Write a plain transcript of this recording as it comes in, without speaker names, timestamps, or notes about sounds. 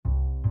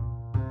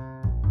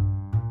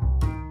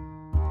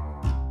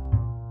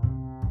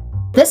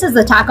This is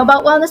the Talk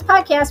About Wellness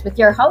podcast with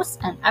your hosts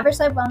and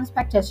Everside Wellness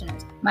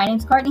practitioners. My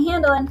name's Courtney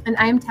Handelin. And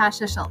I'm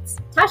Tasha Schultz.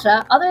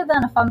 Tasha, other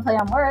than a fun play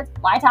on words,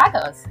 why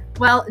tacos?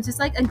 Well, just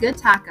like a good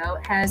taco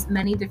has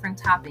many different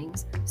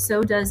toppings,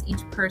 so does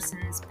each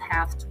person's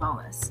path to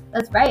wellness.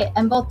 That's right,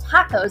 and both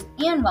tacos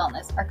and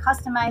wellness are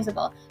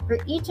customizable for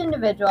each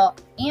individual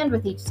and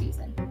with each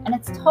season. And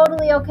it's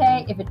totally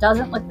okay if it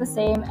doesn't look the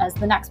same as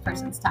the next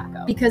person's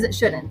taco. Because it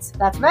shouldn't.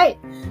 That's right.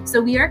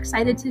 So we are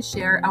excited to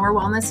share our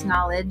wellness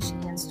knowledge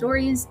and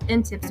stories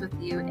and tips with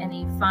you in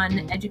a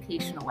fun,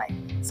 educational way.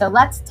 So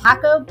let's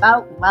talk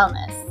about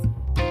wellness.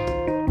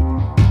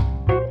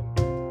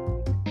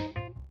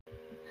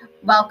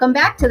 Welcome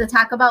back to the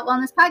Talk About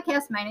Wellness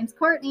podcast. My name's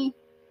Courtney.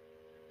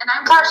 And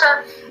I'm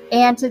Tasha.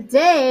 And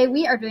today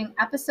we are doing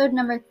episode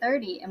number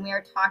 30, and we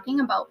are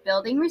talking about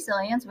building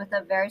resilience with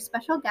a very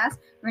special guest,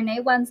 Renee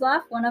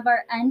Wenzloff, one of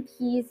our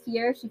NPs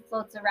here. She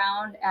floats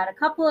around at a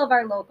couple of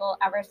our local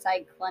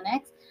Everside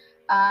clinics.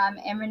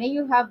 And Renee,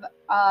 you have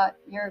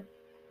you're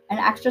an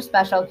extra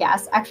special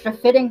guest, extra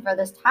fitting for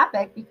this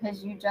topic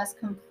because you just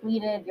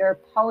completed your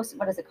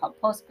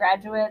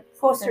postgraduate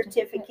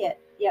certificate.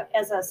 Yep,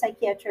 as a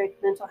psychiatric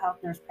mental health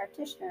nurse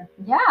practitioner.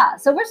 Yeah,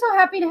 so we're so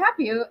happy to have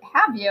you.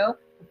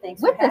 Thanks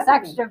with for this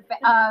having extra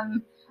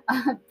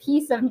me.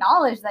 piece of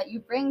knowledge that you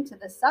bring to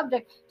the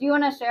subject. Do you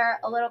want to share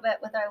a little bit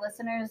with our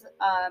listeners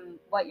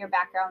what your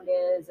background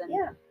is and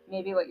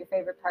maybe what your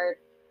favorite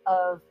part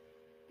of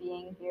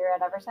being here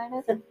at Everside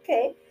is?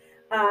 Okay.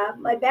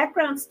 My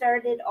background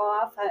started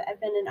off,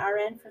 I've been an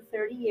RN for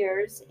 30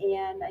 years,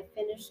 and I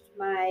finished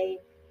my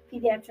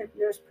pediatric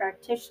nurse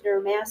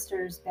practitioner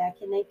master's back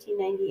in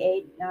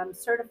 1998. I'm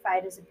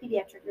certified as a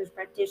pediatric nurse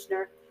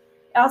practitioner.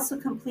 I also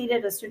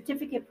completed a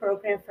certificate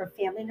program for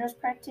family nurse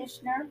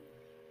practitioner.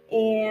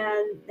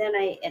 And then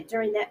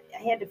during that,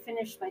 I had to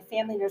finish my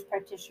family nurse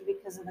practitioner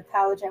because of the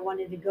college I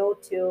wanted to go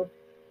to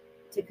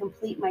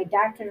complete my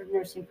doctorate of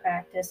nursing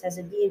practice as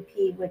a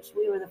DNP, which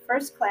we were the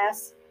first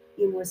class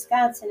in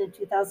Wisconsin in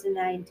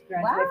 2009 to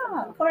graduate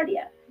from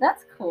Concordia.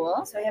 That's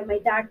cool. So I have my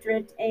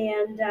doctorate,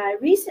 and I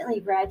recently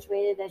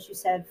graduated, as you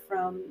said,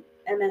 from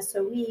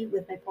MSOE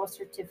with my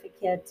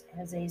post-certificate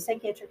as a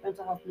psychiatric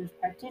mental health nurse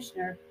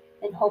practitioner,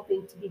 and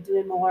hoping to be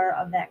doing more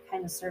of that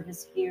kind of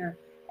service here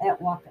at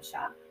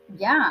Waukesha.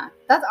 Yeah,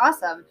 that's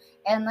awesome.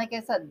 And like I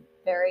said,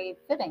 very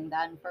fitting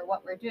then for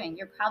what we're doing.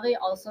 You're probably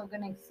also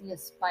going to see a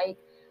spike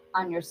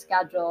on your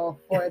schedule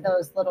for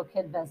those little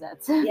kid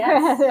visits.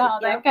 Yes. All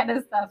that kind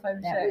of stuff,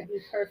 I'm sure. That would be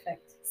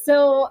perfect.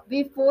 So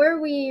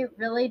before we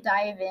really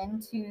dive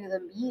into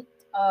the meat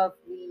of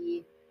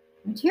the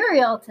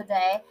material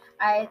today,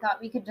 I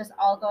thought we could just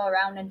all go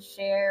around and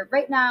share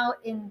right now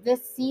in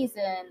this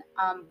season,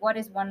 what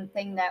is one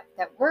thing that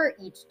we're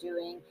each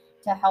doing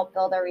to help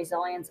build our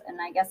resilience.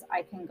 And I guess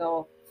I can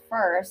go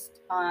first.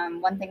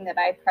 One thing that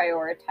I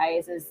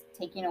prioritize is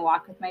taking a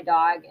walk with my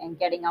dog and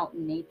getting out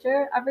in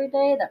nature every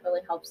day. That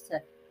really helps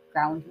to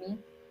ground me.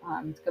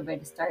 It's a good way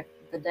to start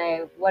the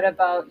day. What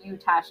about you,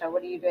 Tasha?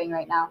 What are you doing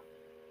right now?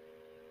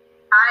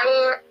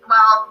 I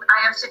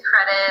have to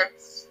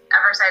credit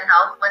Everside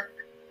Health with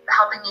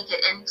helping me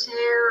get into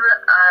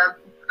a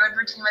good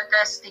routine with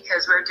this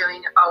because we're doing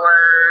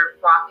our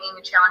walking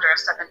challenge, our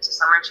Step Into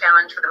Summer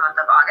challenge for the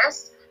month of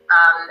August.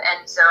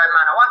 And so I'm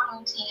on a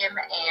walking team,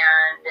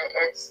 and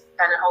it's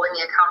kind of holding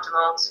me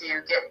accountable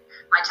to get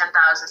my 10,000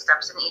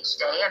 steps in each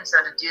day. And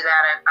so to do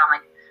that, I found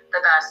like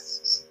the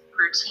best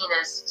routine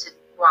is to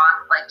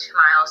walk like 2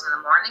 miles in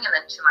the morning and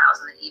then 2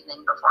 miles in the evening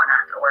before and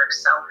after work.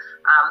 So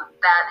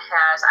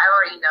I've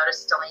already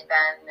noticed it's only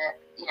been,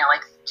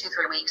 like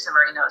 2-3 weeks, I've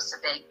already noticed a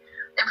big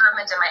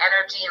improvement in my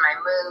energy and my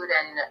mood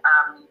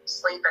and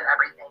sleep and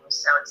everything.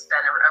 So it's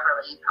been a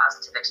really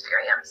positive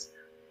experience.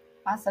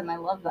 Awesome. I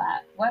love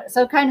that.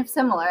 So kind of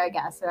similar, I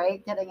guess,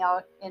 right? Getting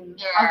out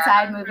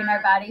outside, moving our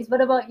bodies.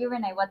 What about you,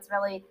 Renee? What's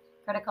really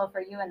critical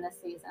for you in this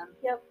season?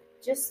 Yep.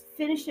 Just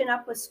finishing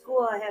up with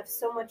school. I have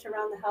so much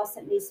around the house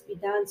that needs to be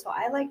done. So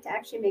I like to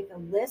actually make a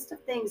list of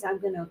things I'm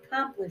going to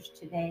accomplish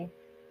today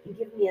and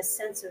give me a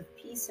sense of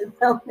peace and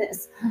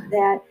wellness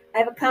that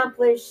I've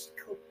accomplished,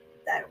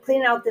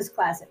 cleaning out this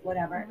closet,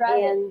 whatever.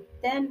 Right. And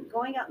then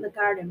going out in the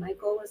garden. My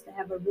goal is to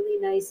have a really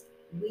nice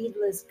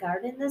weedless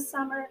garden this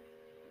summer.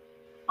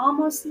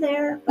 Almost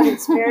there, but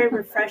it's very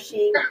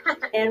refreshing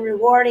and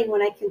rewarding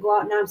when I can go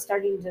out. Now I'm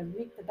starting to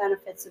reap the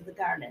benefits of the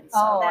garden. So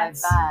I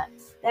bet.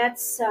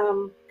 That's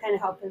kind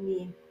of helping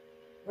me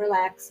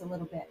relax a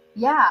little bit.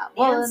 Yeah.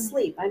 Well, and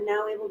sleep. I'm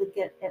now able to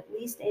get at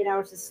least 8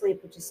 hours of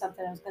sleep, which is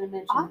something I was going to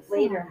mention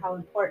later, how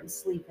important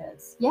sleep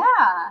is.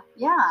 Yeah.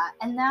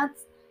 And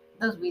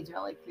those weeds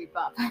really creep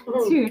up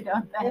too,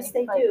 don't they? Yes,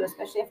 they do,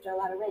 especially after a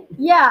lot of rain.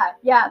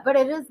 Yeah, but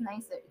it is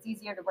nicer. It's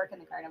easier to work in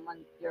the garden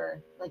when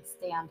you're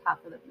stay on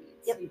top of the weeds.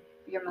 Yep.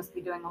 You must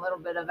be doing a little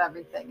bit of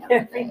everything.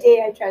 Every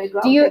day I try to go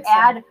out. Do you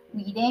add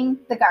weeding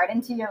the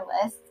garden to your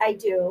list? I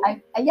do.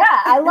 I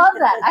love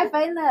that. I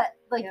find that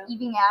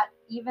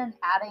even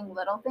adding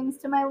little things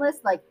to my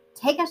list, like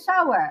take a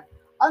shower,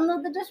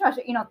 unload the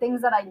dishwasher,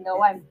 things that I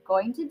know I'm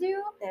going to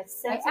do. That I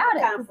sense of add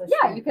it. 'Cause,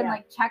 accomplishment. yeah, you can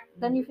like check,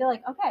 then you feel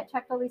like, okay, I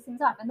checked all these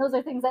things off. And those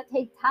are things that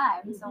take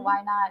time. So Mhm.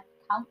 why not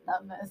count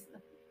them as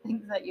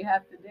things that you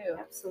have to do?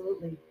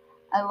 Absolutely.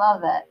 I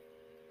love it.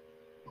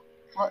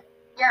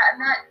 Yeah,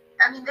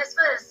 and this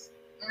was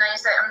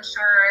nice. I'm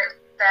sure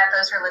that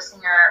those who are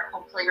listening are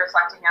hopefully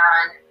reflecting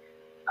on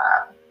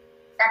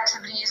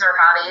activities or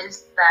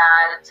hobbies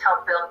that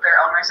help build their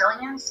own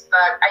resilience.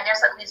 But I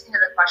guess that leads me to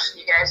the question,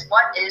 you guys,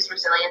 what is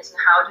resilience and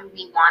how do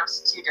we want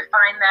to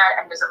define that?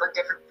 And does it look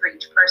different for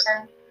each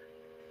person?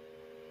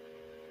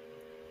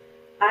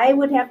 I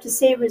would have to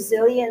say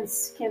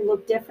resilience can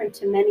look different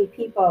to many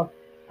people.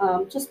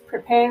 Just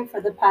preparing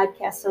for the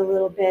podcast a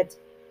little bit,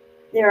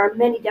 there are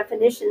many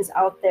definitions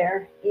out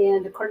there.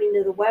 And according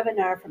to the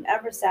webinar from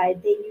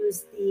Everside, they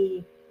use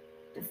the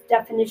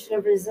definition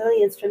of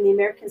resilience from the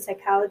American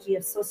Psychology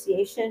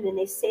Association. And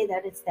they say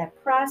that it's that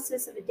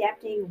process of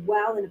adapting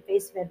well in the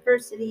face of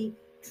adversity,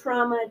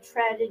 trauma,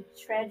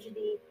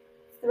 tragedy,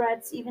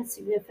 threats, even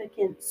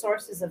significant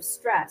sources of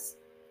stress,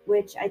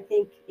 which I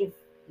think, if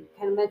you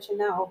kind of mentioned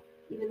now,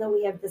 even though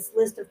we have this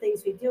list of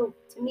things we do,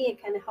 to me, it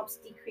kind of helps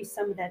decrease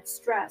some of that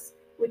stress,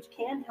 which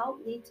can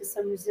help lead to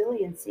some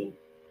resiliency.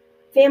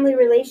 Family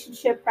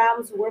relationship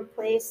problems,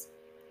 workplace,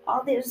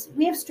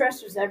 we have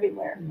stressors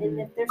everywhere. Mm-hmm. And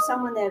if there's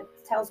someone that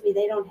tells me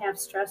they don't have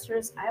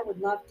stressors, I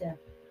would love to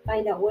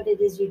find out what it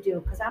is you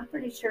do, because I'm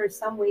pretty sure in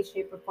some way,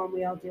 shape, or form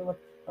we all deal with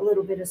a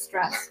little bit of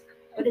stress.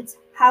 But it's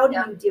how do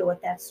you deal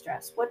with that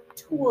stress? What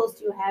tools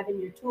do you have in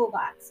your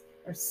toolbox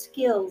or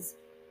skills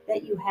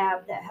that you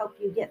have that help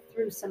you get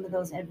through some of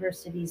those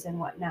adversities and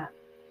whatnot?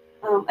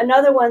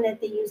 Another one that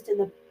they used in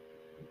the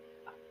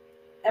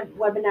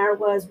webinar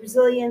was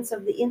Resilience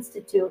of the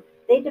Institute.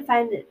 They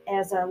defined it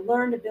as a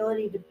learned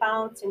ability to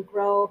bounce and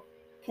grow,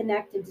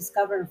 connect and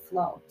discover and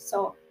flow.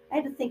 So I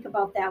had to think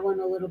about that one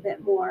a little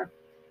bit more.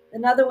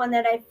 Another one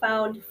that I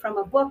found from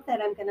a book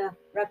that I'm going to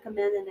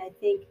recommend, and I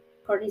think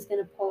Courtney's going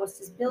to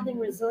post, is Building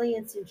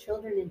Resilience in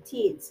Children and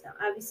Teens. Now,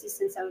 obviously,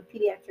 since I'm a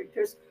pediatric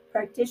nurse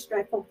practitioner,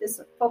 I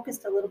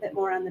focused a little bit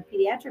more on the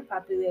pediatric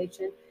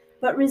population.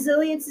 But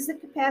resilience is the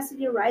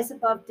capacity to rise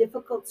above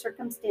difficult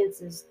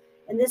circumstances.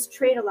 And this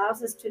trait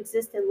allows us to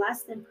exist in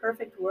less than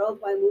perfect world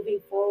while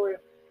moving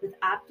forward with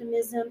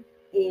optimism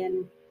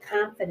and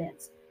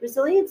confidence.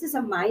 Resilience is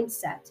a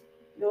mindset.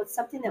 It's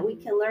something that we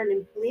can learn.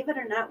 And believe it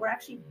or not, we're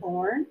actually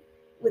born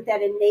with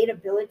that innate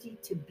ability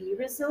to be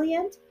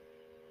resilient.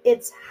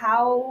 It's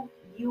how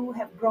you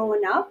have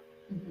grown up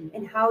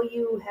and how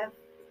you have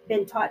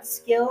been taught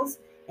skills.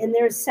 And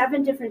there's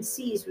 7 different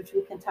C's, which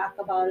we can talk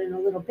about in a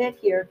little bit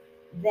here,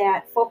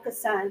 that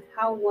focus on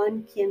how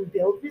one can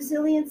build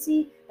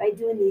resiliency by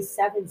doing these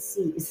 7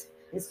 C's,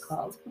 is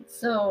called.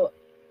 So,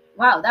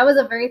 wow, that was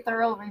a very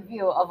thorough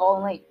review of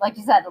only, like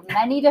you said,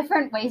 many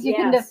different ways you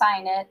can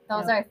define it.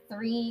 Those are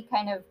 3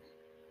 kind of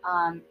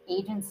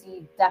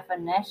agency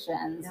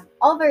definitions,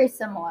 all very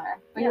similar.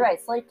 But you're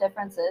right, slight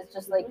differences,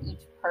 just like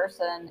each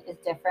person is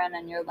different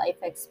in your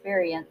life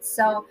experience.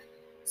 So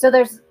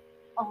there's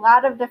a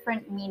lot of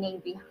different meaning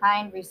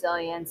behind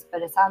resilience,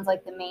 but it sounds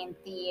like the main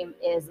theme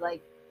is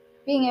like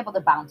being able to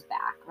bounce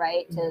back,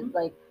 right? To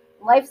like,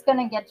 life's going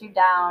to get you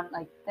down.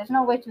 Like, there's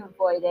no way to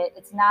avoid it.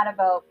 It's not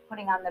about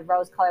putting on the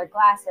rose-colored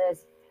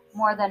glasses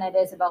more than it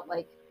is about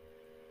like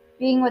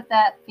being with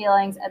that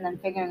feelings and then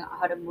figuring out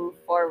how to move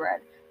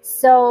forward.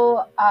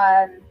 So,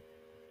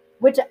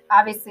 which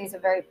obviously is a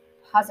very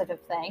positive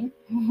thing,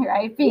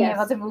 right? Being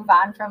able to move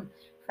on from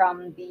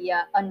the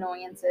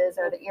annoyances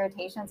or the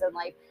irritations in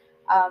life.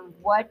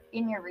 What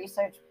in your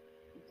research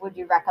would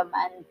you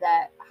recommend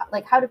that,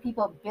 like, how do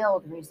people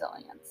build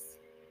resilience?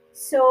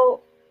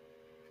 So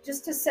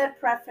just to set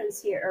preference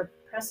here, or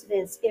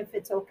precedence, if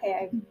it's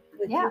okay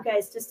with you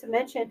guys, just to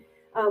mention,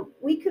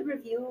 we could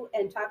review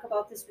and talk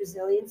about this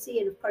resiliency.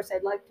 And of course,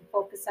 I'd like to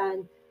focus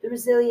on the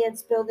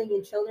resilience building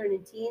in children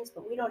and teens,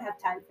 but we don't have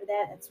time for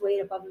that. It's way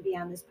above and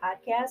beyond this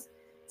podcast.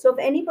 So if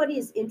anybody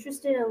is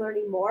interested in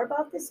learning more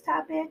about this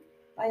topic,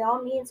 by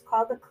all means,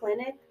 call the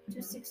clinic,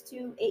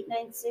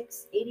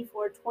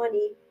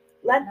 262-896-8420.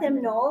 Let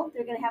them know.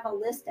 They're going to have a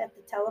list at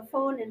the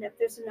telephone. And if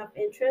there's enough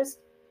interest,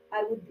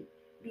 I would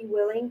be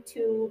willing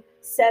to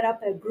set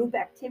up a group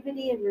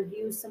activity and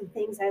review some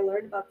things I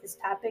learned about this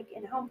topic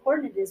and how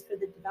important it is for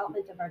the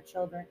development of our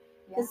children.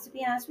 Because to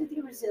be honest with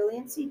you,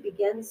 resiliency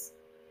begins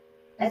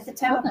at the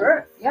time of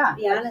birth, to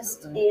be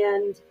honest. Absolutely.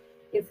 And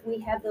if we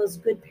have those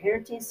good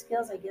parenting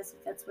skills, I guess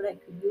if that's what I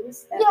could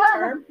use, that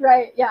term.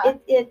 Right,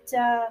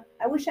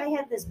 I wish I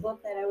had this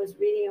book that I was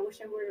reading. I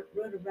wish I would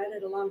have read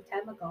it a long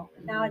time ago.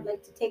 But now I'd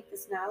like to take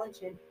this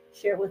knowledge and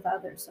share it with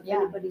others. So if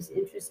anybody's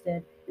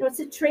interested, it's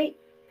a trait.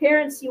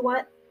 Parents, you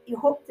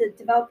hope to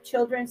develop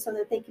children so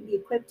that they can be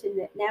equipped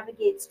to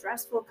navigate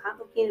stressful,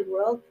 complicated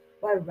world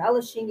while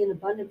relishing in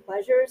abundant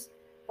pleasures.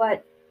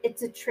 But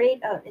it's a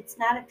trait of, it's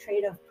not a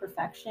trait of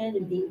perfection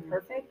and being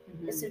perfect.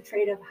 It's a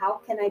trait of how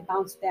can I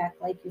bounce back,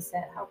 like you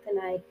said, how can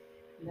I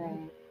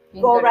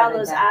go around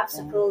those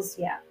obstacles?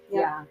 Yeah.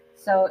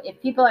 So if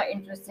people are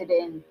interested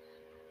in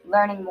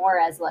learning more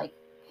as like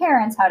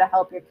parents, how to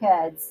help your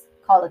kids,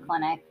 call the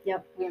clinic.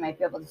 Yep. We might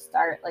be able to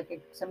start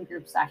like some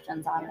group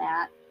sessions on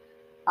that.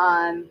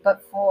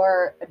 But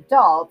for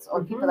adults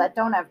or people that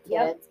don't have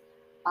kids,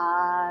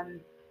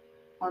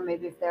 or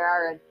maybe if there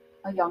are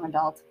a young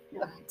adult,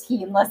 a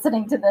teen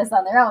listening to this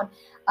on their own,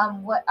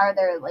 what are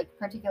there like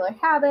particular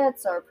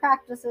habits or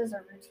practices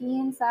or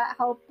routines that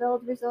help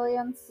build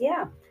resilience?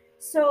 Yeah.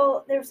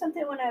 So there's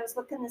something when I was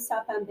looking this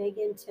up, I'm big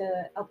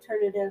into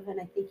alternative,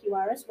 and I think you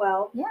are as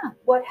well. Yeah.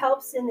 What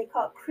helps in, they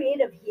call it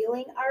creative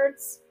healing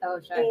arts. Oh,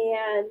 sure.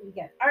 And you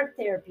get art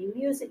therapy,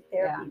 music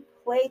therapy,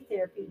 play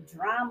therapy,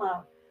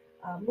 drama,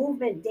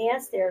 movement,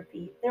 dance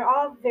therapy. They're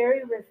all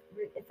very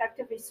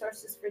effective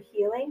resources for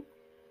healing.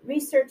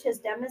 Research has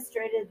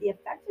demonstrated the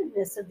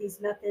effectiveness of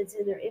these methods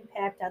and their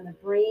impact on the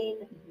brain,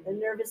 the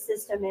nervous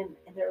system, and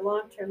their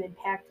long-term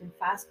impact in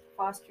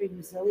fostering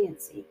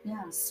resiliency.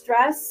 Yeah.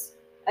 Stress,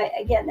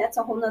 again, that's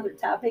a whole nother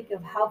topic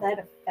of how that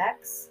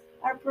affects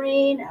our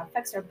brain,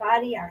 affects our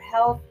body, our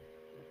health.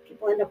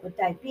 People end up with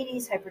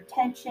diabetes,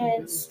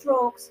 hypertension,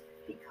 strokes,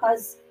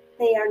 because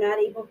they are not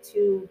able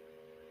to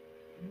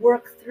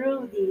work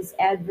through these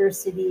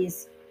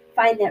adversities,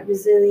 find that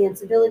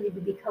resilience, ability to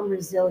become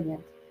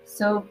resilient.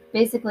 So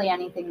basically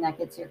anything that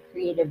gets your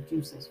creative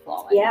juices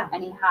flowing. Yeah.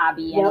 Any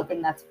hobby,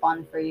 anything that's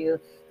fun for you.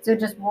 So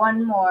just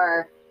one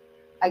more,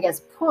 I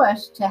guess,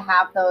 push to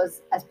have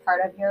those as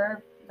part of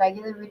your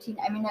regular routine.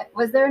 I mean,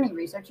 was there any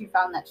research you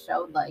found that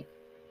showed like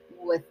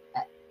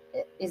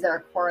is there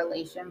a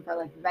correlation for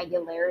like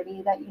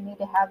regularity that you need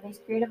to have these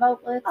creative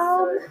outlets?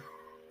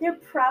 There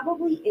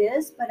probably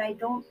is, but I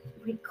don't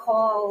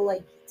recall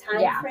like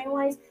time frame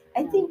wise.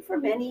 I think for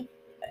many,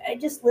 I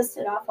just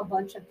listed off a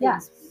bunch of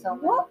things. So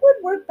what would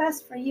work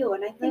best for you?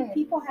 And I think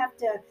people have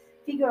to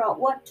figure out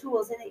what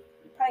tools, and you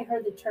probably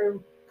heard the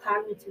term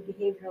cognitive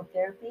behavioral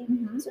therapy.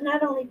 So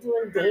not only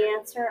doing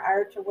dance or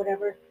art or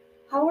whatever,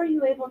 how are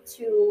you able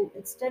to,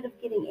 instead of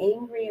getting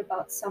angry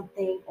about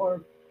something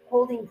or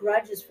holding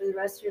grudges for the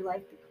rest of your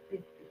life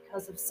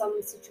because of some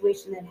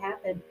situation that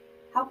happened,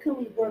 how can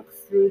we work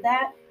through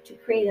that to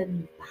create a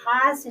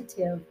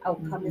positive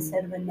outcome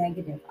instead of a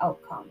negative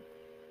outcome?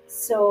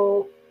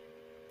 So,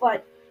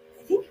 but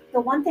I think the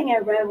one thing I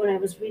read when I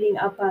was reading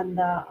up on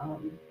the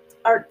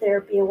art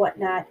therapy and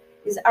whatnot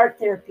is art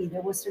therapy.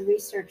 There was some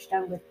research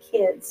done with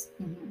kids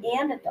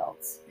and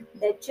adults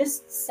that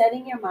just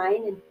setting your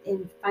mind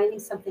and finding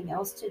something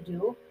else to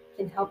do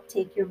can help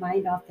take your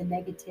mind off the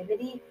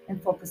negativity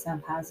and focus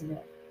on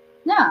positive.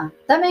 Yeah,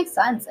 that makes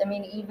sense. I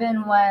mean,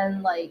 even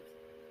when like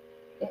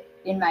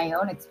in my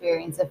own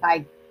experience, if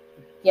I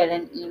get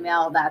an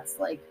email that's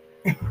like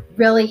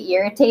really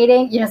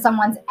irritating,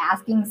 someone's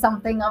asking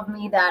something of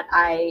me that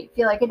I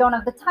feel like I don't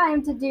have the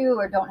time to do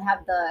or don't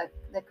have the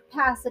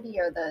capacity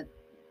or the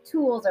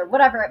tools or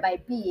whatever it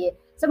might be,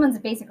 someone's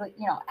basically,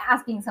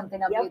 asking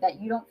something of you that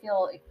you don't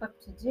feel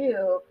equipped to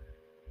do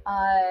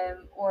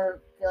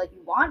or feel like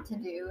you want to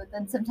do,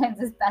 then sometimes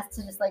it's best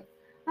to just like,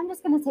 I'm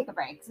just going to take a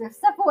break. So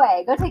step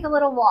away, go take a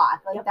little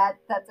walk. Like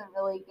that's a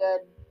really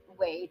good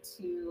way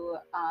to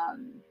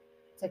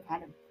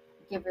kind of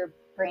give your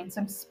brain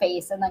some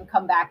space and then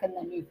come back and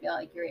then you feel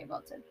like you're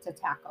able to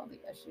tackle the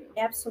issue.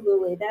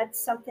 Absolutely. That's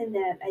something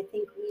that I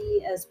think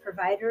we as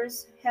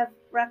providers have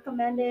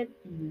recommended.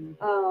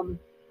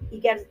 You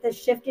get the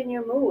shift in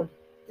your mood.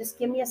 Just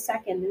give me a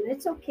second. And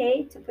it's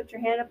okay to put your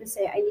hand up and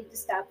say, I need to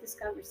stop this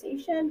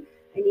conversation.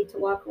 I need to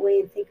walk away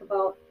and think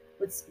about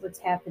what's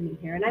happening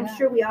here. And I'm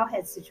sure we all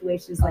had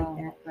situations like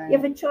that. Right. You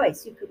have a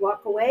choice. You could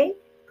walk away,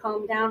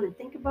 calm down and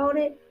think about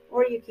it,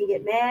 or you can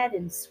get mad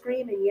and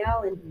scream and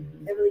yell, and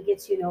that really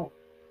gets you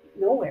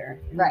nowhere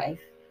in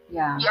life.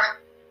 Yeah.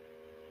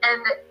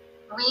 And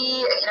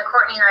we,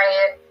 Courtney and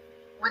I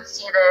would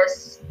see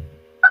this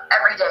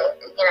every day,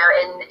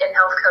 in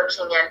health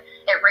coaching, and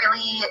it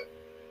really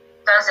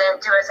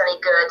doesn't do us any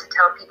good to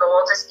tell people,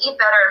 well, just eat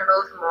better and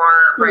move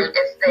more, right?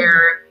 If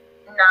they're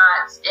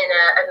not in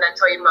a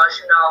mentally,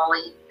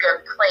 emotionally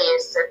good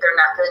place, if they're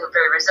not feeling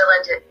very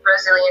resilient,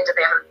 if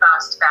they haven't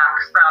bounced back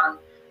from,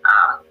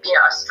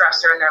 a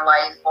stressor in their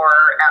life or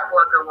at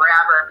work or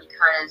wherever,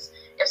 because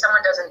if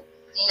someone doesn't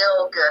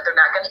feel good, they're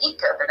not going to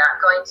eat good. They're not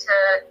going to,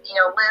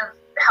 live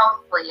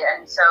healthily.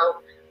 And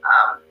so,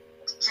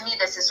 to me,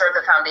 this is sort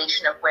of the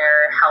foundation of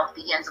where health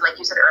begins. And like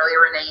you said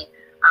earlier, Renee,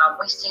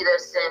 we see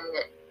this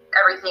in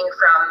everything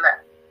from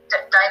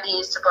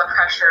diabetes to blood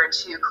pressure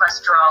to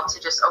cholesterol to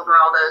just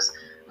overall those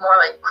more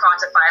like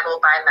quantifiable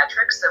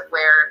biometrics of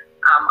where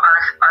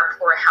our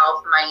poor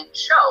health might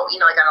show,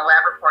 like on a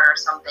lab report or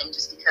something,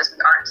 just because we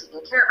aren't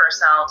taking care of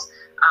ourselves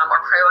or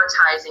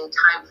prioritizing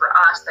time for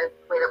us the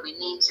way that we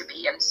need to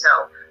be. And so,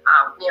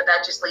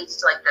 that just leads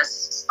to like this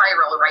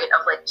spiral, right,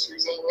 of like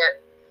choosing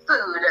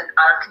food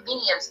out of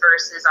convenience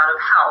versus out of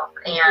health,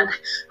 and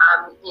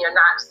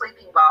not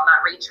sleeping well,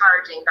 not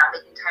recharging, not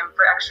making time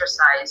for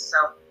exercise.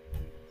 So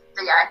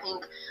yeah, I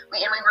think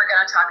we were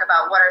going to talk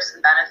about what are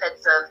some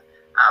benefits of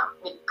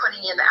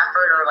putting in the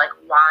effort, or like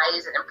why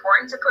is it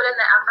important to put in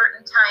the effort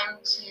and time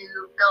to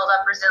build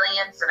up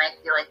resilience, and I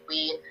feel like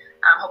we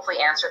hopefully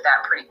answered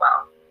that pretty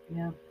well.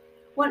 Yeah.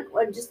 One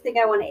just thing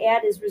I want to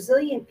add is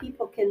resilient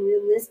people can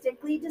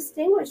realistically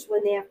distinguish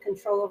when they have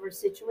control over a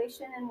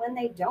situation and when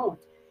they don't.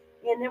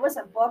 And there was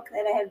a book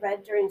that I had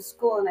read during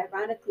school, and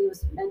ironically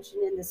was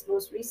mentioned in this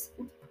most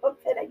recent book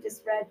that I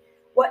just read,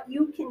 What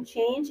You Can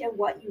Change and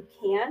What You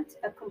Can't,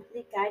 A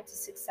Complete Guide to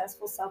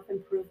Successful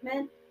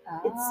Self-Improvement.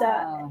 It's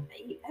I don't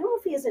know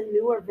if he has a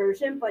newer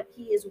version, but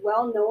he is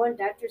well known,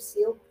 Dr.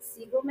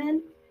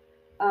 Siegelman.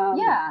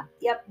 Yeah.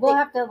 Yep. We'll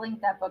have to link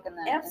that book in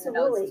the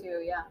Absolutely. notes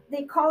too. Yeah.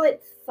 They call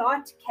it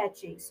thought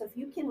catching. So if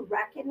you can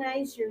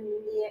recognize your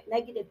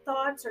negative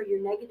thoughts or your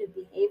negative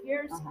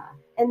behaviors,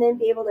 and then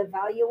be able to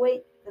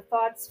evaluate the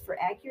thoughts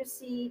for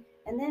accuracy,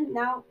 and then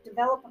now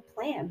develop a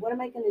plan. What am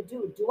I going to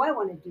do? Do I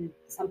want to do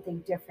something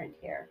different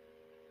here?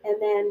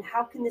 And then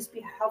how can this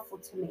be helpful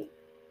to me?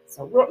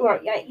 So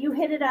you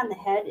hit it on the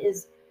head.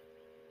 Is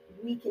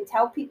we can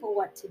tell people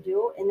what to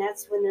do, and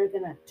that's when they're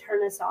going to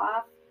turn us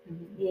off.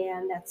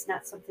 And that's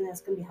not something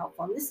that's going to be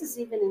helpful. And this is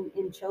even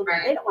in children.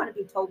 Right. They don't want to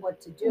be told what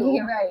to do.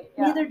 Right.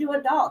 Yeah. Neither do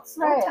adults.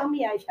 Right. Don't tell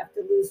me I have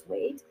to lose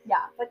weight. Yeah.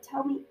 But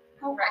tell me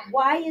Right.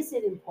 why is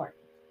it important?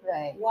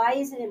 Right. Why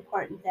is it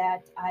important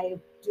that I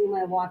do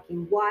my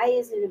walking? Why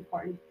is it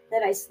important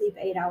that I sleep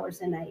 8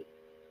 hours a night?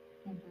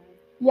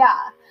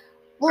 Yeah.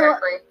 Well,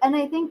 Exactly. and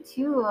I think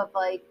too of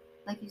like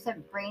you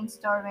said,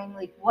 brainstorming,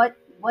 like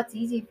what's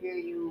easy for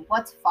you,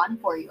 what's fun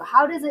for you,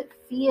 how does it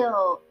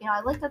feel? You know,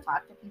 I like to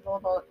talk to people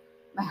about.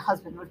 My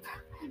husband would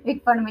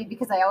make fun of me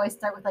because I always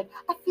start with like,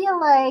 I feel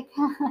like,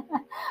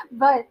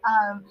 but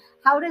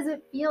how does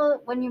it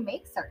feel when you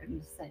make certain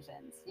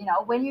decisions? You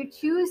know, when you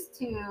choose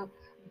to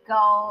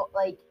go,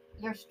 like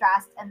you're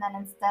stressed, and then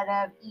instead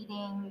of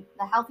eating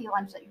the healthy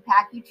lunch that you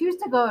pack, you choose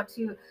to go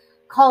to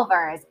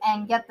Culver's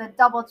and get the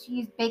double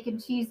cheese bacon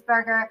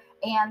cheeseburger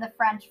and the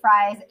French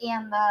fries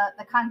and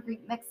the concrete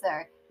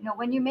mixer. You know,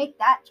 when you make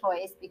that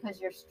choice because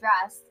you're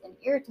stressed and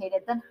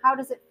irritated, then how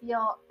does it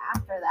feel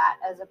after that,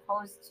 as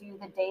opposed to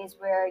the days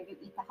where you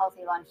eat the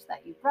healthy lunch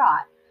that you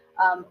brought?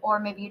 Or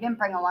maybe you didn't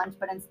bring a lunch,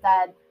 but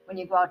instead, when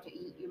you go out to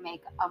eat, you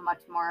make a much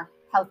more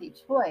healthy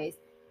choice.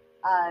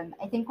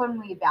 I think when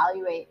we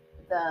evaluate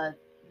the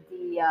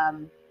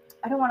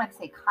I don't want to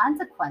say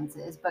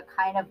consequences, but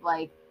kind of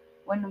like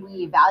when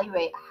we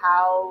evaluate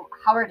how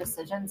our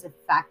decisions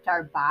affect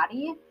our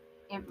body,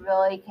 it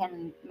really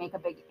can make a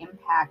big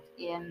impact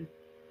in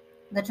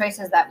the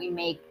choices that we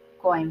make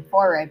going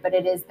forward. But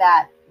it is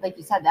that, like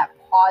you said, that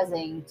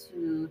pausing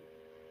to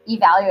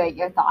evaluate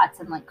your thoughts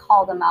and like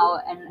call them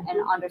out and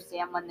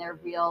understand when they're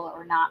real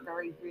or not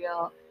very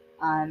real,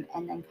 and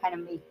then kind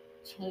of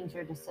change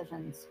your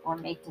decisions or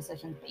make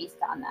decisions based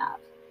on that.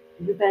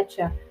 You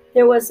betcha.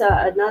 There was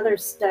another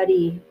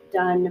study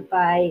done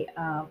by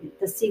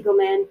the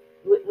Siegelman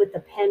with the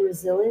Penn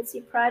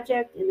Resiliency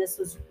Project, and this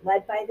was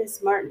led by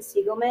this Martin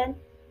Siegelman.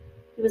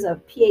 He was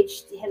had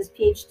his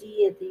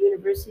PhD at the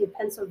University of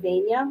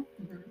Pennsylvania,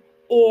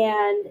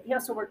 and he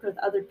also worked with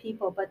other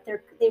people. But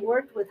they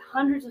worked with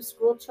hundreds of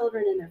school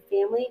children and their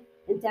family,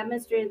 and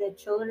demonstrated that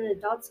children and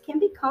adults can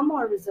become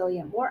more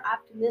resilient, more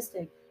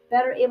optimistic,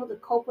 better able to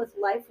cope with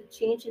life with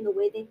changing the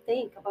way they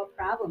think about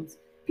problems.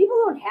 People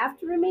don't have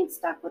to remain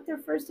stuck with their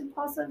first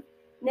impulsive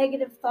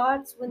negative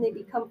thoughts when they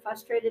become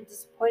frustrated,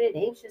 disappointed,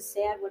 anxious,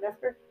 sad,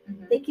 whatever.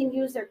 They can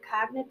use their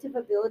cognitive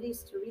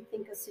abilities to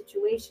rethink a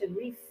situation,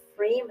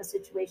 reframe a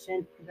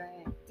situation,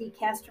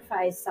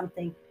 decatastrophize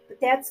something. But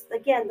that's,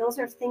 again, those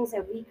are things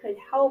that we could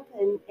help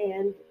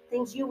and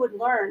things you would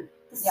learn,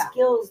 the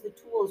skills, the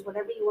tools,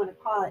 whatever you want to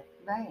call it,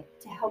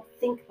 to help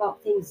think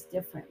about things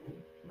differently.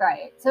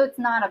 Right. So it's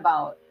not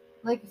about,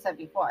 like you said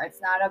before,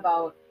 it's not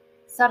about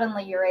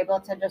suddenly you're able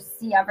to just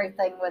see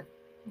everything with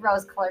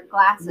rose-colored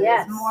glasses.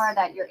 Yes. More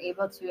that you're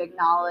able to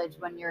acknowledge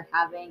when you're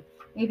having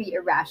maybe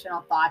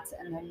irrational thoughts,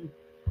 and then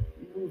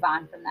move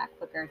on from that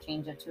quicker,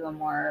 change it to a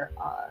more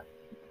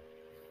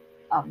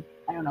I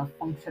don't know if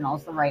functional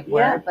is the right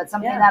word, but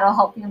something that'll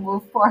help you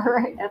move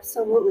forward.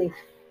 Absolutely.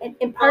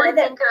 And part of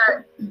that,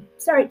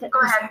 sorry. Go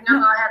ahead. No,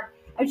 go ahead.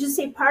 I would just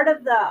say part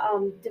of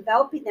the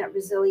developing that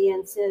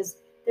resilience is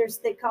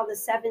they call the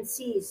 7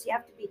 C's. You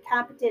have to be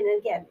competent. And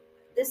again,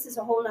 this is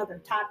a whole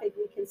other topic.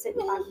 We can sit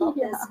and talk about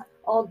this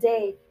all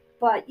day,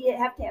 but you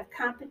have to have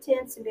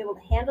competence and be able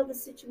to handle the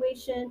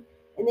situation.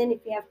 And then if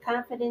you have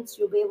confidence,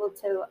 you'll be able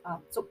to,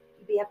 so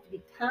you have to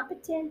be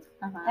competent,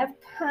 have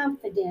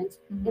confidence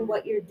in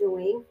what you're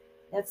doing.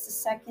 That's the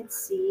second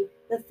C.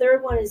 The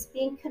third one is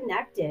being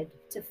connected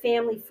to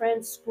family,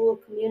 friends, school,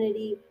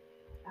 community.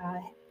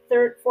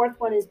 Fourth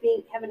one is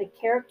having a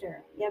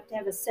character. You have to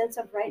have a sense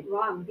of right and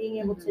wrong, being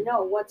able to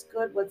know what's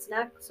good, what's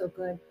not so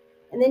good.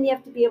 And then you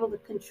have to be able to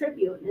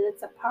contribute. And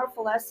it's a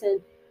powerful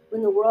lesson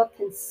when the world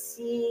can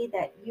see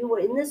that you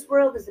in this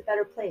world is a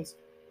better place.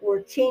 Or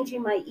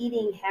changing my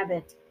eating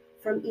habit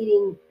from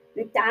eating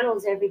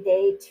McDonald's every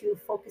day to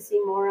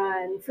focusing more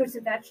on fruits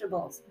and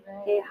vegetables.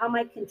 Okay, how am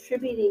I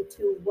contributing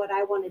to what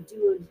I want to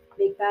do and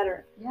make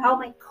better? How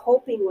am I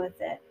coping with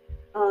it?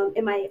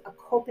 Am I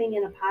coping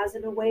in a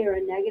positive way or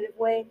a negative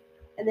way?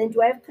 And then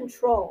do I have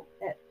control?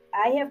 That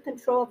I have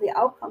control of the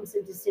outcomes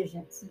of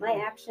decisions. My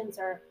actions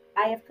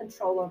I have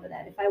control over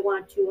that if I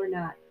want to or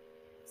not.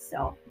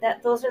 So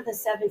those are the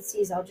 7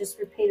 C's. I'll just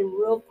repeat them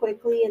real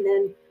quickly, and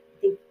then I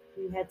think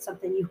you had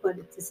something you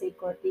wanted to say,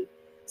 Courtney.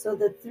 So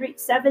the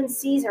 7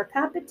 C's are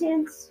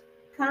competence,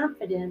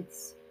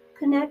 confidence,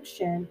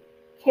 connection,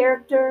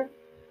 character,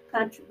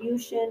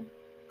 contribution,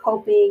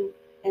 coping,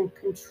 and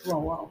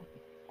control.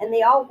 And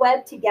they all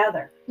web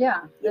together.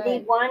 Yeah. You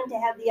need one to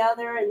have the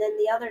other, and then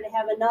the other to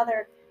have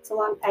another. It's a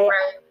long. Right.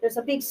 There's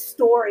a big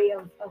story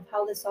of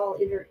how this all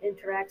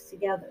interacts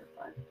together.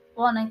 But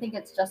Well, and I think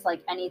it's just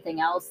like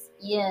anything else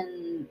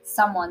in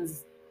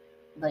someone's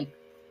like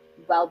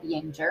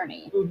well-being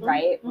journey, Mhm,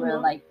 right? Where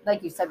mhm.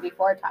 like you said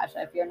before,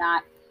 Tasha, if you're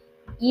not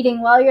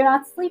eating well, you're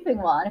not sleeping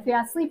well, and if you're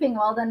not sleeping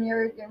well, then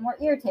you're more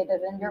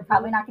irritated, and you're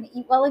probably not going to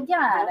eat well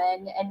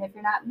again. Yeah. And if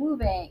you're not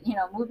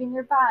moving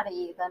your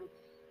body, then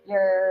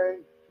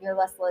you're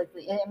less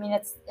likely. I mean,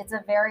 it's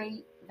a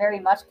very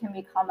much can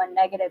become a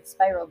negative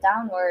spiral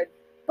downward,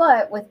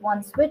 but with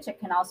one switch, it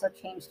can also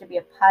change to be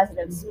a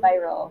positive Mhm.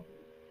 spiral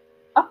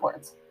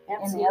upwards in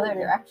the other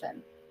Absolutely.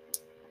 direction.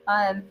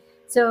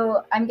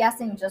 So I'm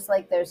guessing just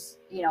like there's,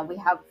 we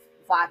have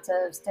lots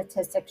of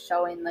statistics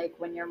showing like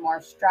when you're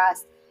more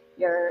stressed,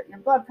 your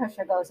blood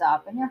pressure goes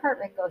up and your heart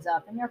rate goes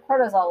up and your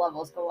cortisol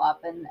levels go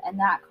up, and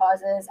that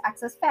causes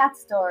excess fat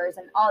stores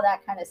and all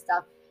that kind of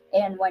stuff.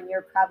 And when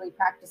you're probably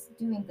practicing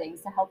doing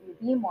things to help you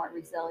be more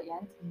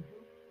resilient,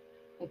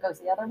 it goes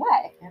the other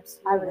way.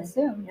 Absolutely. I would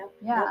assume. Yep.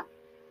 Yeah.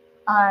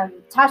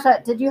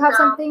 Tasha, did you have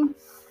something?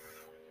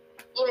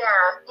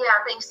 Yeah,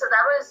 thanks. So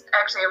that was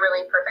actually a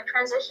really perfect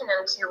transition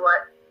into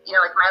what,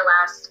 like my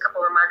last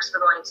couple remarks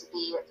were going to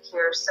be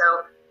here. So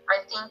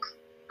I think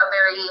a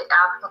very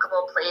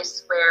applicable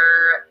place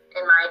where,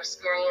 in my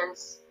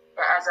experience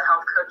as a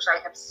health coach,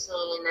 I have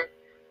seen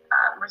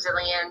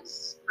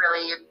resilience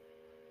really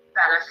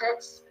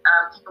benefits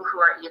people who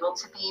are able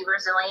to be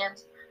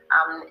resilient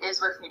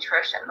is with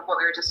nutrition, what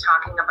we were just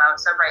talking about.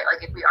 So, right,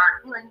 like if we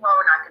aren't feeling well,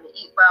 we're not going to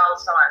eat well,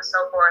 so on and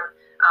so forth.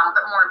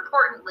 But more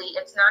importantly,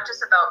 it's not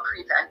just about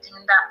preventing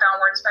that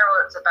downward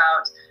spiral. It's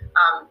about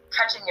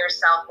catching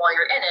yourself while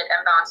you're in it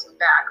and bouncing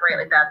back, right?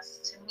 Like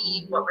that's, to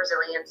me, what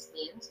resilience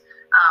means.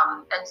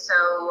 And so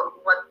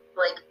what,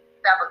 like,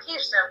 the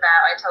application of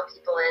that, I tell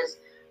people is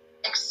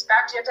you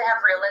have to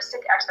have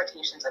realistic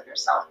expectations of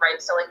yourself, right?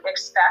 So, like,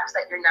 expect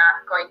that you're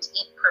not going to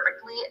eat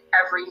perfectly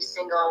every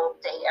single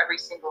day, every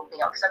single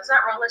meal, because that's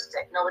not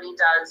realistic. Nobody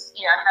does,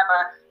 have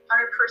a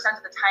 100%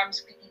 of the time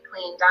squeaky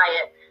clean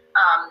diet.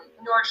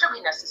 Nor should we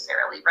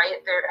necessarily,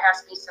 right? There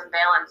has to be some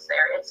balance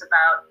there. It's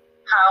about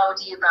how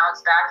do you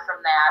bounce back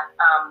from that,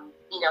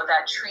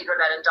 that treat or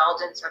that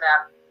indulgence or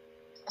that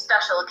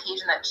special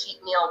occasion, that cheat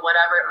meal,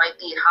 whatever it might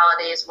be,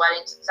 holidays,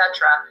 weddings,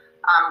 etc.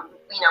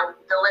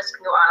 The list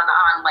can go on and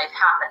on. Life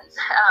happens,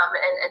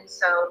 and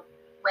so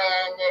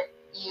when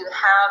you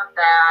have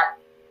that,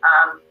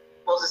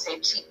 we'll just say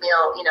cheat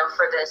meal,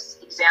 for this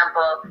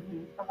example.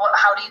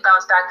 How do you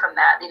bounce back from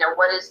that?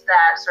 What is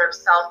that sort of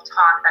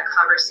self-talk, that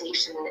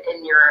conversation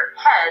in your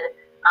head?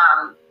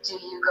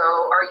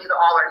 Are you the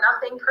all or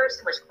nothing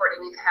person, which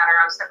Courtney, we've had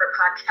our own separate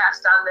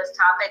podcast on this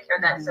topic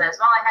here, that says,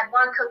 well, I had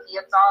one cookie,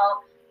 it's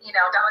all,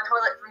 down the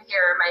toilet from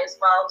here, might as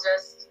well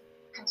just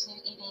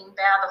continue eating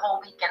bad the whole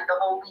weekend, the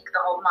whole week,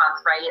 the whole month,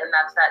 right? And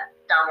that's that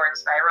downward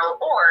spiral.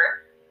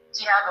 Or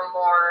do you have a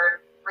more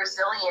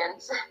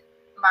resilient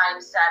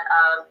mindset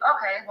of,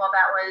 okay, well,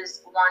 that was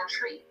one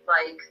treat.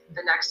 Like,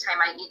 the next time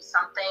I eat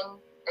something,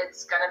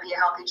 it's going to be a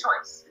healthy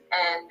choice.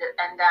 And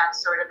that's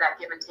sort of that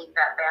give and take,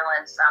 that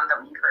balance that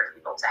we encourage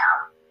people to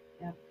have.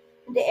 Yeah.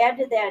 And to add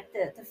to that,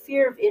 the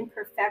fear of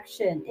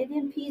imperfection, it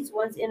impedes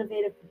one's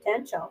innovative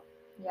potential.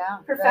 Yeah.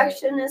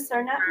 Perfectionists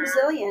are not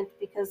resilient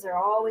because they're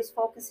always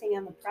focusing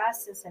on the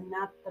process and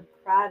not the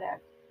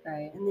product.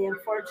 Right. And the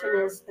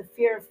unfortunate is the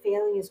fear of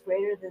failing is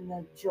greater than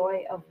the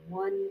joy of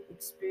one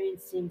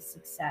experiencing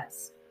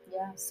success.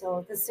 Yeah.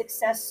 So the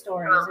success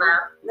stories,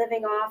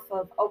 living off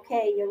of,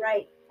 okay, you're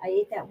right, I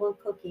ate that one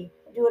cookie.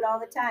 I do it all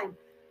the time.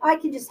 Oh, I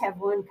can just have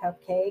one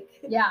cupcake.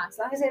 Yeah. As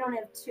long as I don't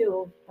have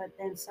two, but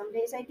then some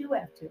days I do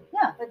have two.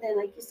 Yeah. But then,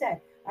 like you said,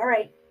 all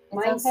right,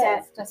 it's mindset,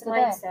 okay. Just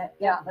mindset.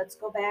 Yeah. Let's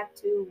go back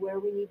to where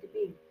we need to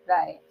be.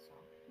 Right.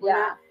 So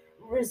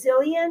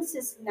resilience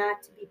is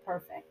not to be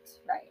perfect.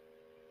 Right.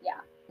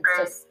 Yeah. It's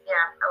just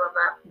I love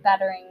that.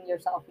 bettering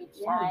yourself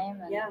each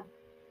time. And yeah.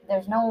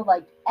 There's no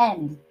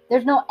end.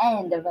 There's no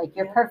end of like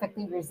you're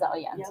perfectly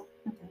resilient.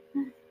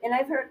 Yep. And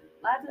I've heard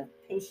a lot of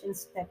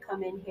patients that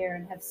come in here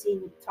and have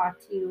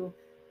talked to you,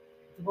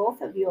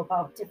 both of you,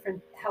 about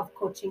different health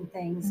coaching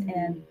things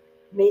and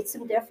made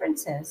some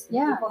differences.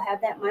 Yeah. People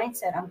have that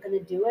mindset, I'm going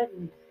to do it.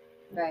 And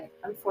right.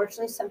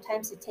 Unfortunately,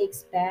 sometimes it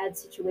takes bad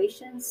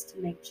situations to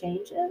make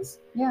changes.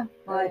 Yeah.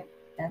 But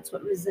that's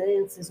what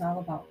resilience is all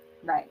about.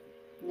 Right.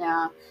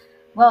 Yeah.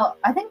 Well,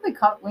 I think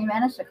we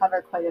managed to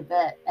cover quite a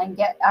bit and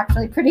get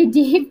actually pretty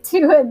deep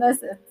too in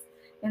this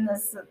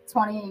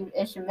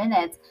 20-ish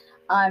minutes.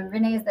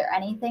 Renee, is there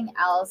anything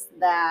else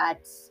that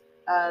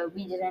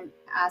we didn't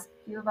ask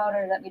you about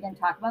or that we didn't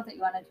talk about that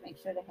you wanted to make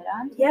sure to hit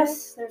on today?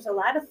 Yes, there's a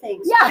lot of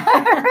things. Yeah.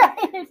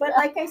 Right. But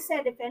like I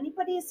said, if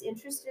anybody is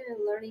interested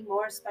in learning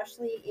more,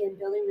 especially in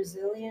building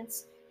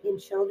resilience in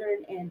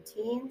children and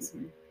teens.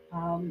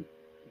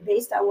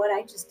 Based on what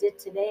I just did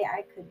today,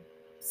 I could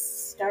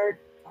start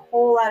a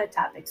whole lot of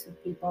topics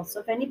with people. So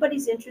if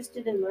anybody's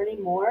interested in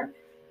learning more,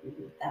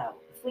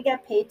 if we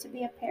got paid to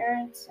be a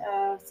parent,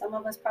 some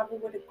of us probably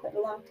would have quit a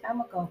long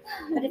time ago.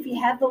 But if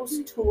you have those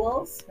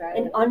tools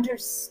and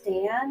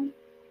understand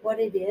what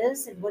it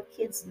is and what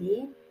kids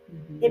need,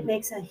 it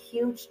makes a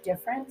huge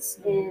difference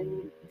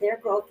in their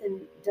growth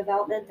and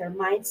development, their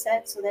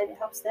mindset, so that it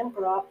helps them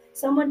grow up.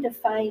 Someone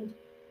defined,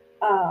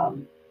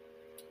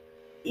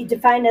 you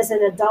define as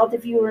an adult,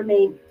 if you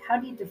remain, how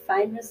do you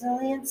define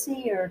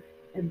resiliency or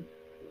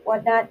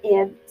whatnot?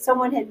 And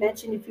someone had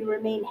mentioned if you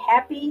remain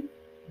happy,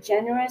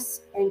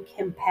 generous, and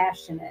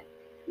compassionate.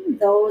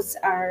 Those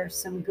are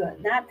some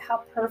good. Not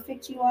how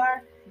perfect you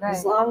are,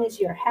 as long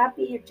as you're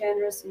happy, you're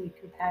generous, and you're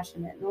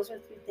compassionate. And those are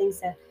 3 things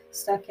that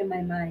stuck in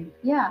my mind.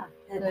 Yeah.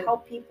 And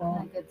help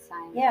people. Good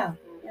sign. Yeah.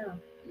 You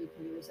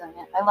can be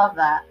resilient. I love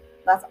that.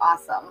 That's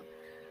awesome.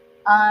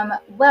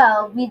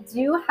 Well, we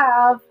do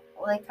have,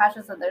 like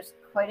Tasha said, there's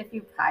quite a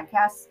few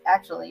podcasts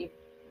actually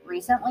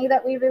recently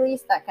that we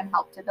released that can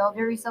help to build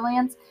your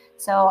resilience.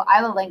 So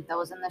I will link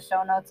those in the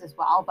show notes as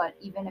well. But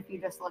even if you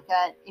just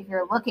if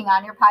you're looking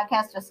on your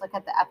podcast, just look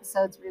at the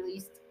episodes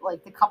released,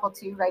 like the couple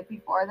 2 right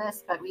before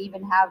this. But we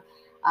even have,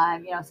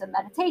 some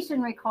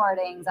meditation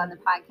recordings on the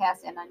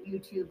podcast and on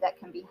YouTube that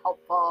can be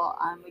helpful.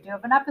 We do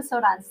have an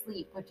episode on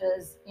sleep, which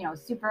is,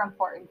 super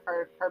important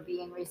for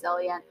being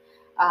resilient.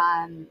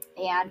 And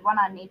one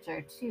on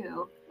nature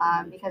too,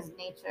 because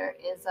nature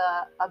is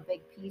a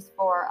big piece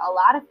for a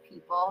lot of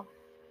people.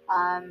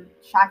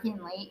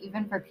 Shockingly,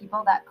 even for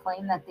people that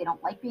claim that they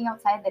don't like being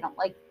outside, they don't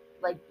like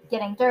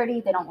getting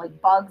dirty, they don't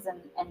like bugs and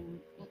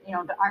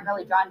aren't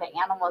really drawn to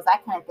animals,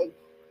 that kind of thing,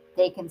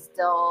 they can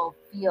still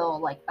feel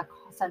like a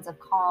sense of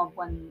calm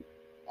when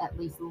at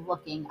least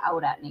looking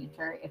out at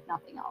nature, if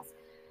nothing else.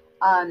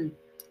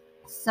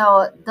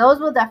 So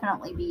those will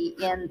definitely be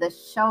in the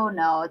show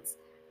notes.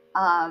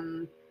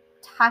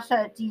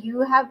 Tasha, do you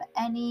have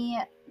any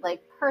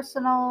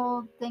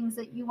personal things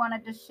that you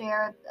wanted to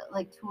share,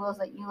 like tools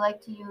that you like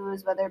to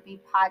use, whether it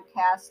be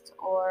podcasts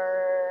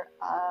or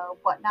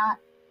whatnot?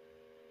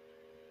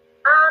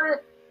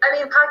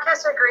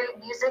 Podcasts are great.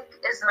 Music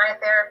is my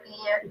therapy.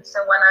 So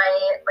when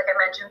like I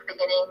mentioned at the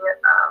beginning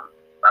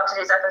of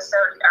today's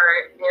episode,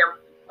 or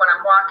when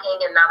I'm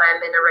walking, and now that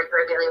I'm in a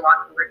regular daily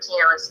walking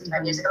routine, I listen to my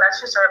music, and that's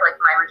just sort of like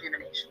my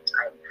rejuvenation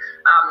time.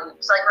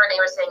 So like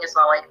Renee was saying as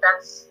well,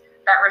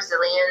 that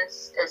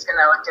resilience is going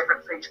to look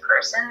different for each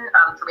person.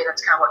 For me,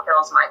 that's kind of what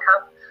fills my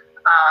cup.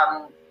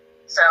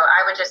 So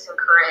I would just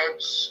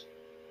encourage,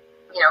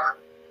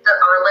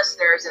 our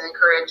listeners, and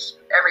encourage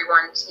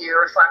everyone to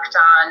reflect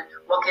on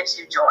what gives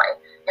you joy.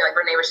 Like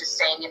Renee was just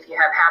saying, if you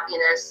have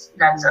happiness,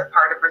 that's a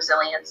part of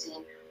resiliency.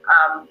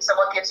 So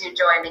what gives you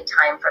joy, and make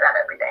time for that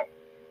every day.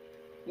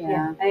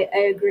 Yeah,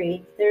 I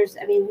agree.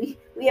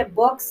 We have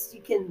books,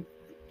 you can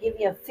give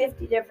you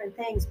 50 different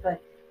things,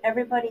 but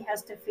everybody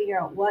has to figure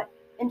out what.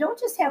 And don't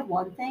just have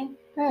one thing.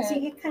 Right. So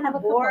you get kind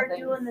of bored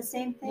doing the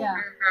same thing. Yeah.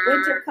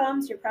 Winter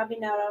comes, you're probably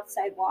not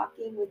outside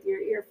walking with your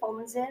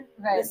earphones in,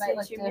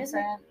 listening to your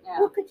music. Yeah.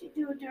 What could you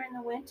do during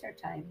the winter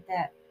time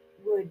that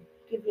would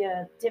give you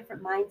a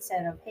different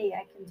mindset of, hey,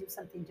 I can do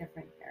something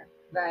different here?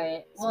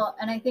 Right. Well,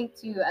 and I think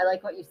too, I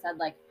like what you said,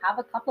 have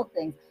a couple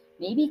things.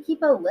 Maybe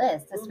keep a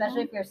list,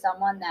 especially if you're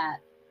someone that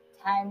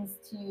tends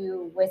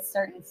to, with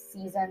certain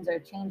seasons or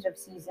change of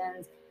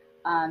seasons,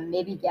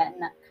 maybe get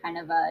in kind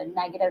of a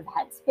negative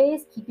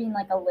headspace, keeping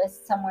a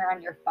list somewhere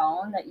on your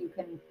phone that you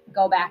can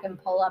go back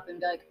and pull up and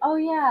be like, oh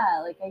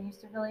yeah, I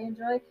used to really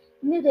enjoy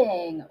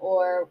knitting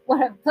or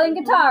playing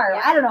guitar.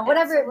 I don't know,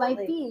 whatever it might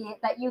be,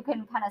 that you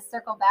can kind of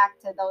circle back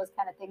to those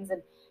kind of things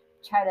and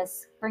try to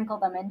sprinkle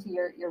them into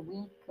your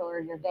week or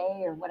your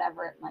day or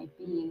whatever it might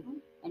be,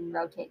 and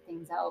rotate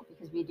things out,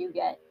 because we do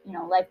get,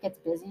 life gets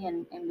busy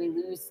and we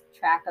lose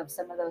track of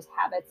some of those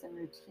habits and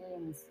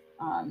routines.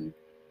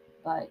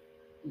 But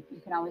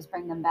you can always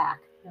bring them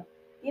back.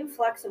 Being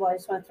flexible, I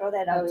just want to throw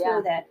that out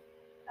too, that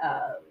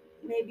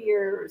maybe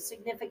your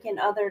significant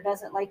other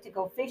doesn't like to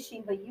go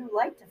fishing, but you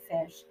like to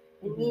fish,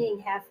 and meeting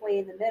halfway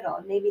in the middle.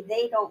 And maybe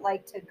they don't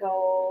like to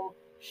go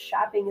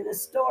shopping in the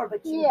store,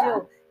 but you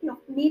do.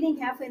 Meeting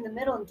halfway in the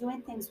middle and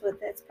doing things with,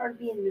 that's part of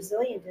being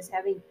resilient, is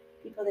having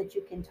people that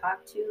you can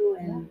talk to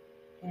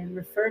and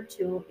refer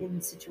to in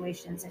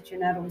situations that you're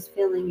not always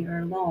feeling you're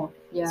alone.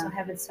 So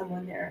having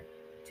someone there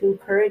to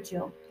encourage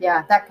you.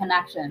 Yeah, that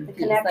connection. The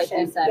connection. Like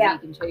you said,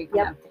 making sure you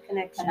can have the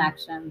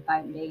connection,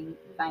 finding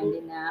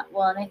that.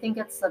 Well, and I think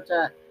it's such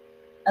I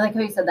like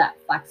how you said that,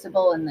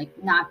 flexible and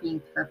not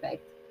being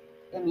perfect.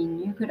 I mean,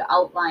 you could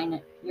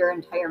outline your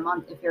entire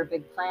month, if you're a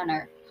big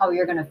planner, how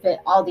you're going to fit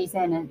all these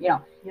in, and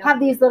have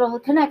these little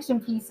connection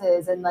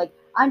pieces, and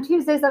on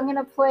Tuesdays I'm going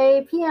to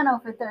play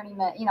piano for 30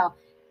 minutes,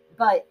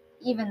 but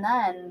even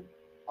then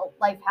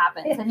life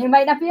happens and you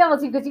might not be able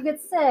to because you get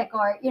sick,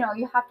 or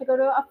you have to go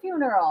to a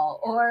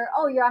funeral,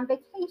 or you're on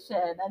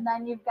vacation and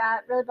then you've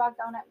got really bogged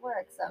down at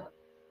work. So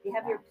you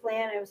have your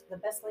plan. It was the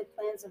best laid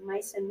plans of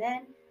mice and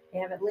men. They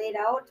have it laid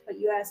out, but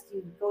you asked,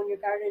 you go in your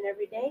garden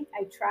every day.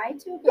 I try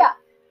to. But, Yeah.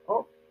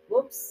 oh,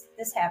 whoops,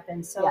 this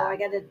happened. So Yeah.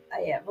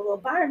 I have a little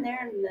barn there,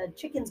 and the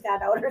chickens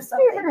got out or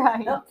something.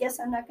 Right. Oh, guess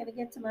I'm not going to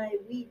get to my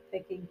weed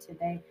picking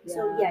today.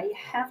 So Yeah. you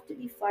have to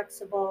be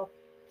flexible.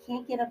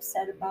 Can't get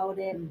upset about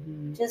it.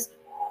 Mhm. Just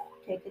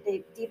take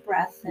a deep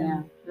breath and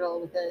Yeah,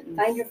 roll with it. And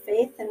find your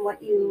faith in what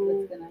See you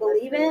what's gonna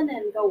believe work for you. in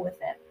and go with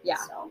it. Yeah.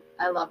 So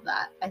I love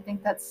that. I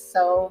think that's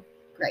so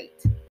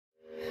great.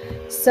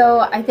 So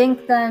I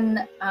think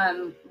then,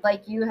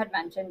 like you had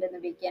mentioned in the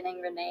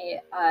beginning,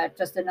 Renee,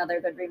 just another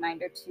good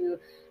reminder to,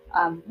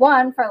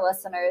 one, for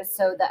listeners,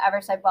 so the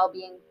Everside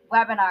Wellbeing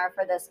webinar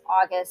for this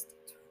August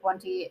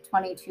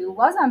 2022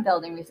 was on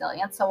building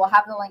resilience. So we'll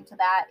have the link to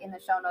that in the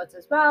show notes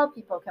as well.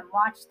 People can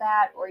watch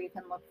that, or you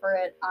can look for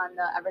it on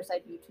the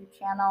Everside YouTube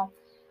channel.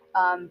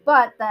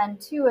 But then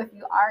too, if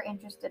you are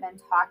interested in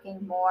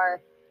talking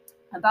more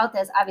about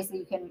this, obviously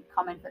you can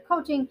come in for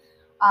coaching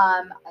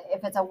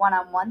if it's a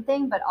one-on-one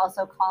thing, but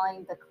also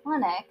calling the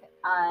clinic,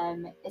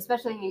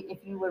 especially if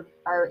you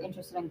are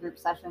interested in group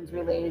sessions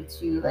related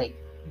to like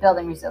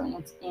building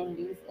resilience in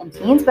youth and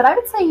teens. But I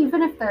would say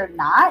even if they're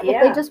not,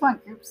 if they just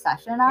want group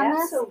session on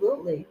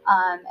absolutely.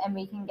 and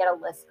we can get a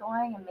list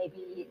going and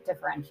maybe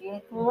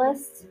differentiate the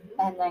lists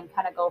and then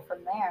kind of go from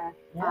there.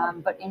 Yeah.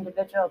 But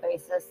individual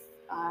basis,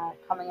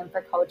 coming in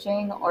for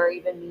coaching or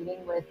even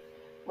meeting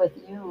with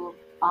you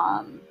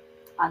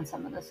on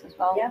some of this as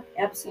well. Yeah,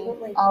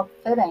 absolutely. All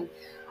fitting.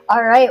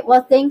 All right.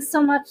 Well, thanks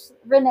so much,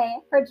 Renee,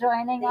 for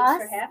joining us.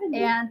 Thanks for having me.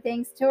 And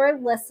thanks to our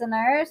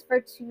listeners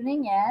for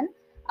tuning in.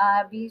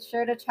 Be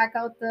sure to check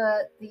out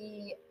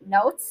the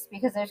notes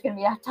because there's going to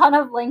be a ton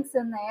of links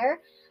in there.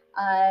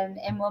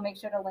 And we'll make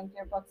sure to link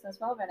your books as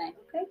well, Renee.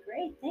 Okay,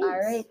 great. Thanks. All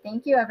right.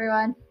 Thank you,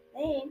 everyone.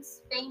 Thanks.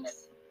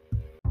 Thanks.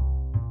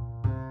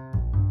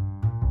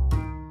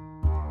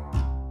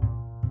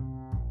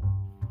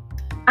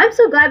 I'm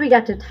so glad we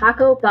got to talk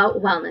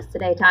about wellness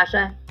today,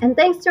 Tasha, and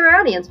thanks to our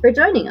audience for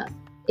joining us.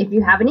 If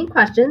you have any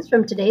questions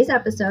from today's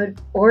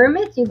episode or a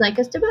myth you'd like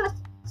us to bust,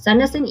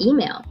 send us an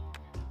email.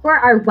 For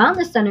our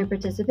Wellness Center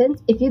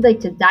participants, if you'd like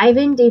to dive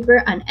in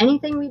deeper on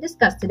anything we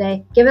discussed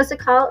today, give us a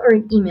call or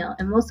an email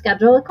and we'll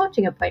schedule a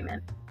coaching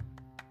appointment.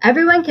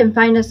 Everyone can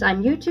find us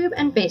on YouTube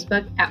and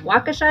Facebook at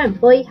Waukesha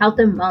Employee Health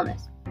and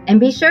Wellness. And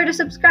be sure to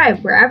subscribe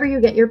wherever you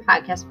get your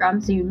podcast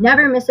from so you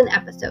never miss an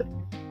episode.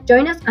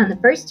 Join us on the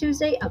first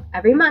Tuesday of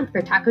every month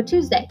for Taco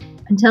Tuesday.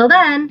 Until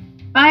then,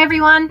 Bye,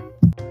 everyone.